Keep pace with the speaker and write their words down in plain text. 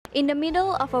In the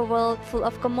middle of a world full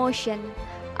of commotion,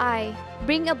 I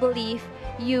bring a belief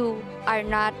you are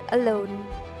not alone.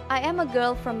 I am a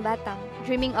girl from Batam,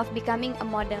 dreaming of becoming a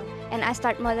model, and I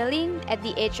start modeling at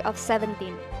the age of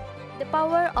 17. The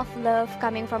power of love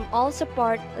coming from all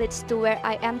support leads to where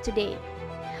I am today.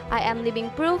 I am living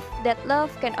proof that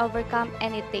love can overcome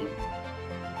anything.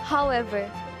 However,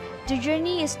 the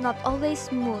journey is not always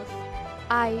smooth.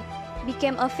 I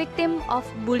became a victim of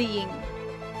bullying.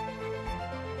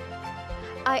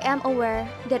 I am aware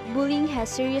that bullying has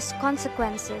serious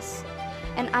consequences,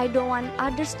 and I don't want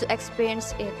others to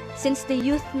experience it, since the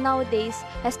youth nowadays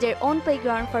has their own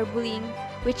playground for bullying,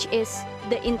 which is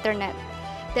the internet.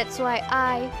 That's why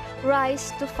I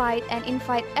rise to fight and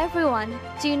invite everyone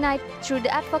to unite through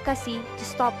the advocacy to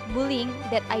stop bullying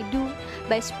that I do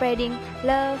by spreading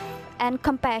love and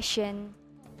compassion.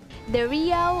 The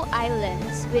Riau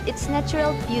Islands, with its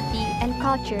natural beauty and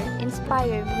culture,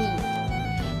 inspire me.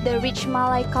 The rich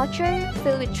Malay culture,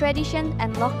 filled with tradition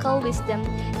and local wisdom,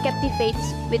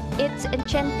 captivates with its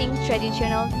enchanting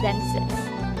traditional dances.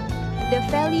 The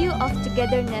value of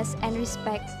togetherness and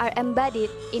respect are embodied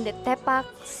in the Tepak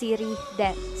Sirih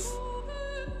dance.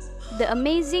 The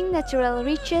amazing natural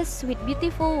riches with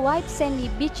beautiful white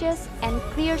sandy beaches and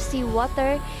clear sea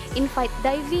water invite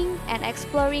diving and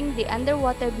exploring the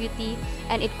underwater beauty,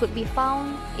 and it could be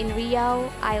found in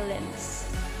Riau Islands.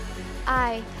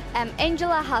 I am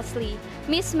Angela Halsli,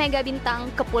 Miss Mega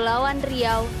Bintang Kepulauan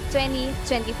Riau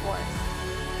 2024.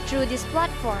 Through this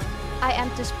platform, I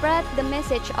am to spread the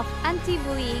message of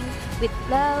anti-bullying with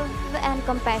love and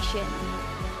compassion.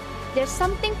 There's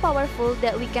something powerful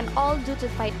that we can all do to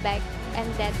fight back, and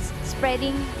that's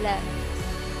spreading love.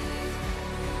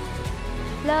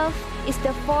 Love is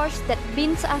the force that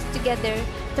binds us together,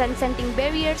 transcending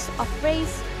barriers of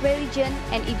race, religion,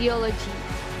 and ideology.